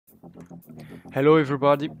Hello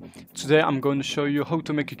everybody, today I'm going to show you how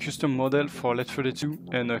to make a custom model for Left 4 Dead 2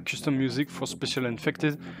 and a custom music for Special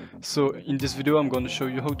Infected. So in this video I'm going to show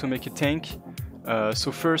you how to make a tank. So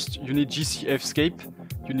first you need GCF Escape,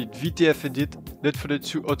 you need VTF Edit, Left 4 Dead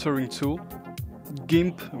 2 authoring tool,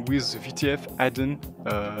 GIMP with VTF addon.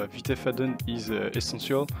 VTF addon is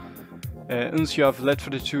essential. Once you have Left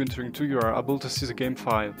 4 Dead 2 authoring tool, you are able to see the game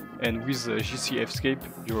file, and with GCF Escape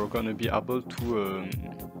you're going to be able to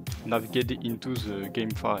navigate into the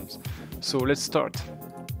game files. So let's start.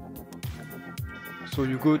 So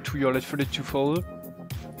you go to your Left 4 Dead 2 folder.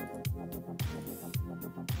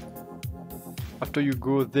 After you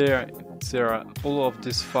go there are all of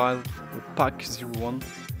this file, pack 01.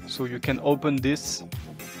 So you can open this,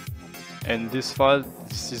 and this file,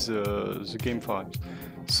 this is the game files.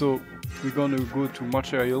 So we're gonna go to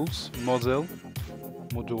materials, model.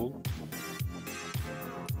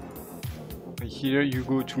 Here you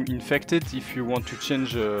go to infected if you want to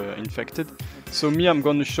change infected. So me, I'm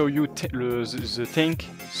gonna show you the tank.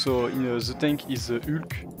 So the tank is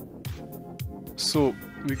Hulk. So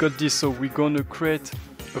we got this. So we're gonna create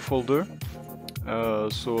a folder.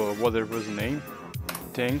 So whatever the name,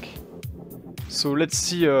 tank. So let's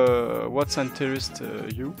see what's interest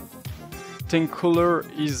you. Tank color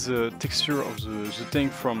is the texture of the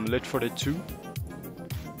tank from Left 4 Dead 2.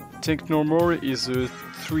 Tank normal is a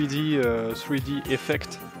 3D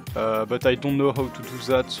effect, but I don't know how to do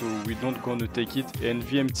that, so we don't gonna take it. And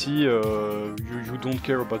VMT, you don't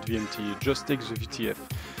care about VMT, just take the VTF.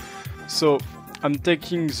 So I'm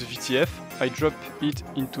taking the VTF, I drop it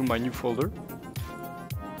into my new folder.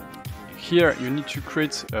 Here you need to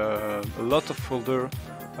create a lot of folder,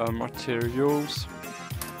 materials.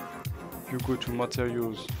 You go to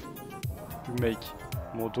materials, you make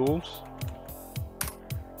models,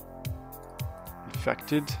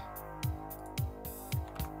 infected,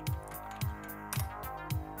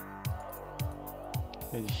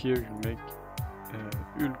 and here you make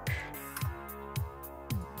Hulk,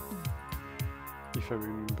 if I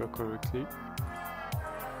remember correctly,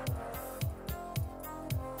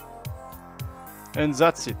 and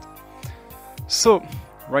that's it. So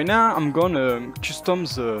right now I'm gonna custom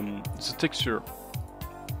the texture.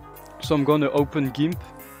 So I'm gonna open GIMP.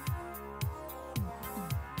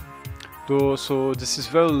 So this is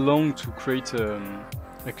very long to create a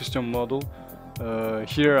custom model.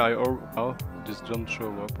 Here this don't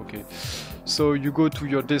show up. Okay, so you go to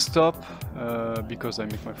your desktop because I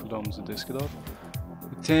make my folder on the desktop.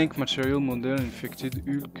 Tank, material, model, infected,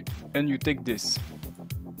 Hulk, and you take this.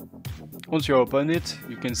 Once you open it,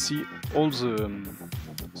 you can see all the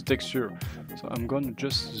texture. So I'm gonna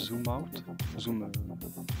just zoom out, zoom.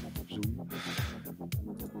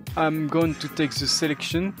 I'm going to take the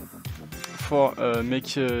selection for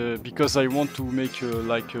because I want to make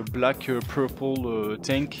like a black purple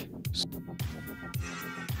tank.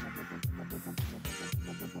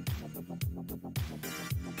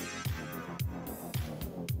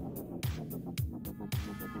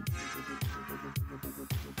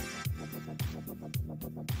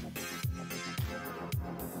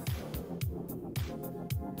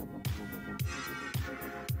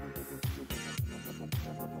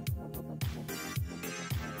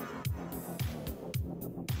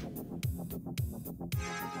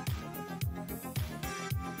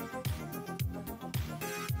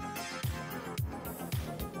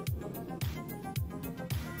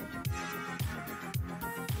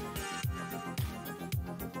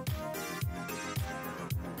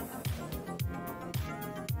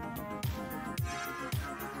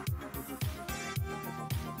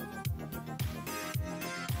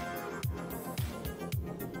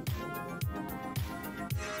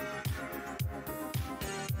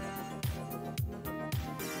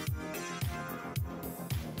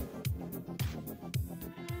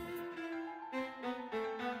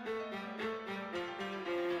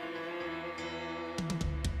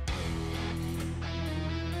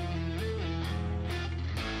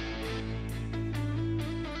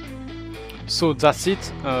 So that's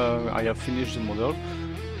it, I have finished the model.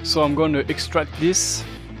 So I'm going to extract this.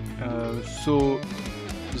 So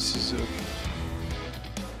this is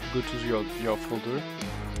go to your folder.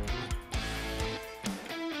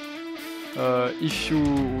 If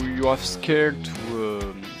you are scared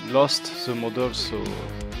to lost the model, so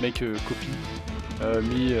make a copy.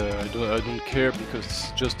 Me, I don't care because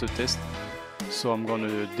it's just a test. So I'm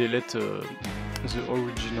gonna delete the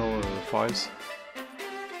original files.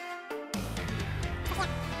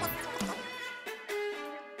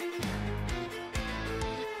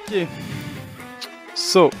 Okay.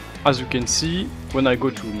 So as you can see, when I go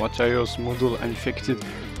to materials, model, infected,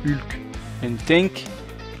 Hulk, and tank,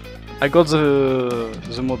 I got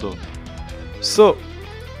the model. So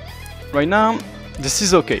right now this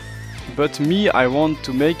is okay, but me, I want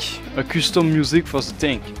to make a custom music for the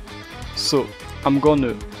tank. So I'm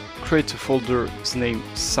gonna create a folder, its name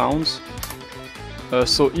sounds.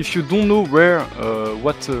 So if you don't know where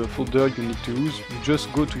what folder you need to use, you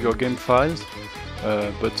just go to your game files,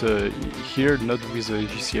 but here not with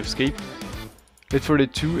GC Escape. Let's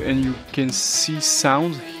Let 2, and you can see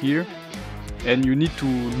sound here, and you need to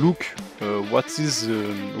look what is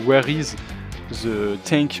where is the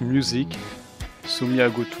tank music. So me, I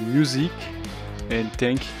go to music, and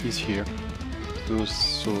tank is here.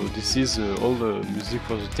 So this is all the music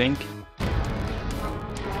for the tank.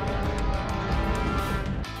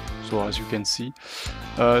 So as you can see,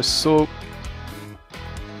 so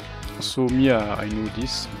me, I know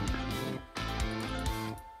this.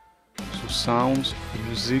 So sounds,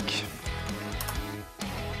 music,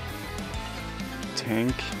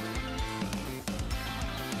 tank.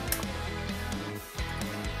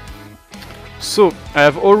 So I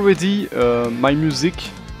have already my music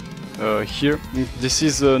here. This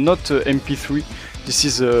is not MP3. This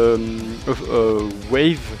is a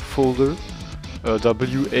wave folder.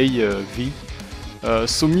 WAV.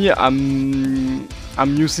 So me,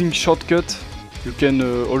 I'm using shortcut. You can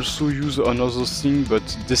also use another thing, but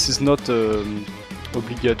this is not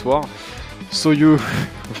obligatoire. So you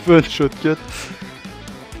open shortcut,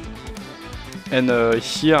 and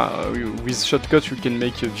here with shortcut you can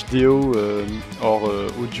make a video or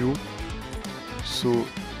audio. So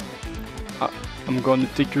I'm gonna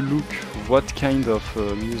take a look what kind of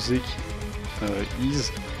music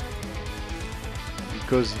is.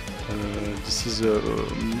 Because this is a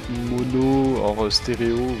mono or a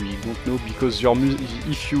stereo, we don't know, because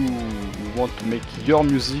if you want to make your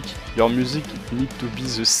music needs to be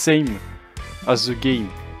the same as the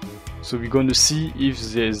game. So we're gonna see if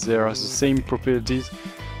there are the same properties.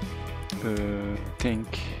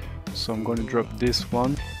 Tank. So I'm gonna drop this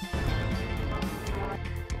one.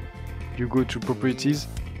 You go to properties,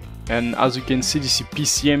 and as you can see, this is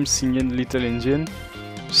PCM single little engine,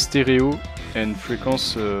 stereo, and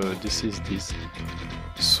frequency, this is this.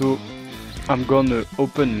 So I'm gonna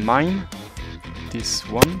open mine, this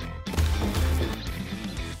one,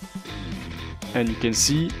 and you can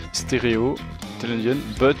see stereo, television,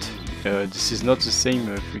 but this is not the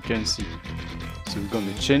same frequency. So we're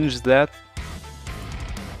gonna change that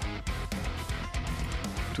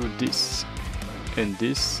to this and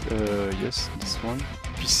this. Yes, this one.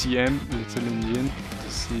 PCM, little Indian.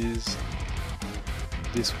 This is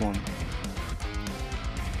this one.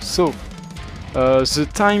 So the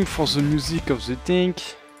time for the music of the tank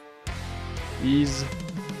is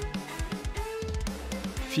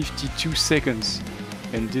 52 seconds,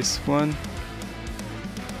 and this one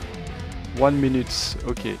 1 minute.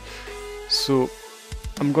 Okay, so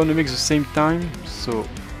I'm gonna make the same time. So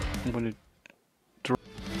I'm gonna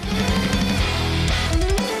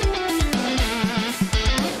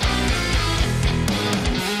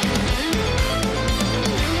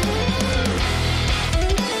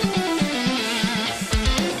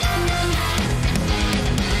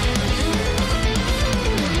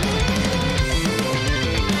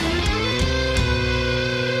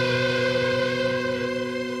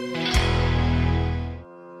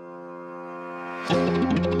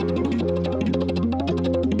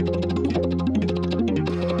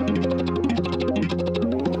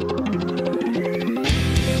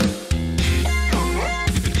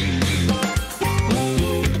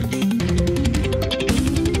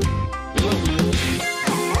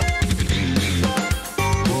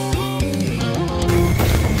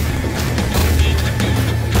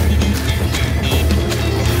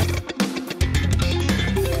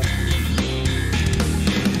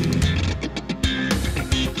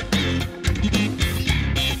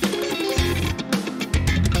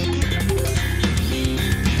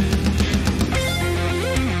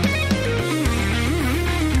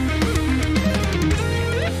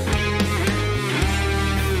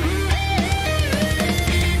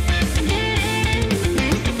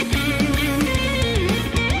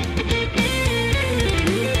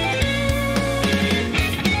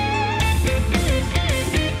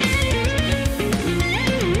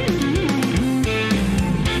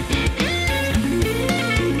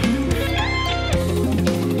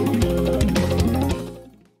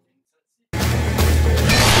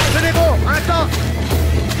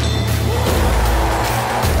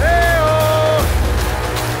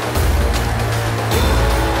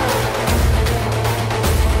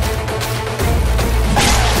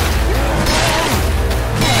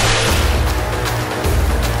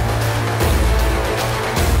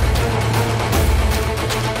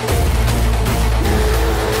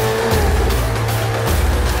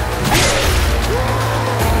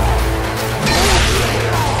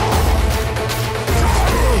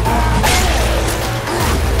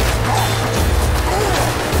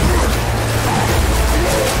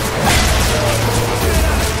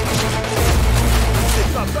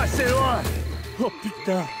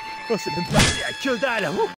putain. Oh, c'est même pas... Que dalle.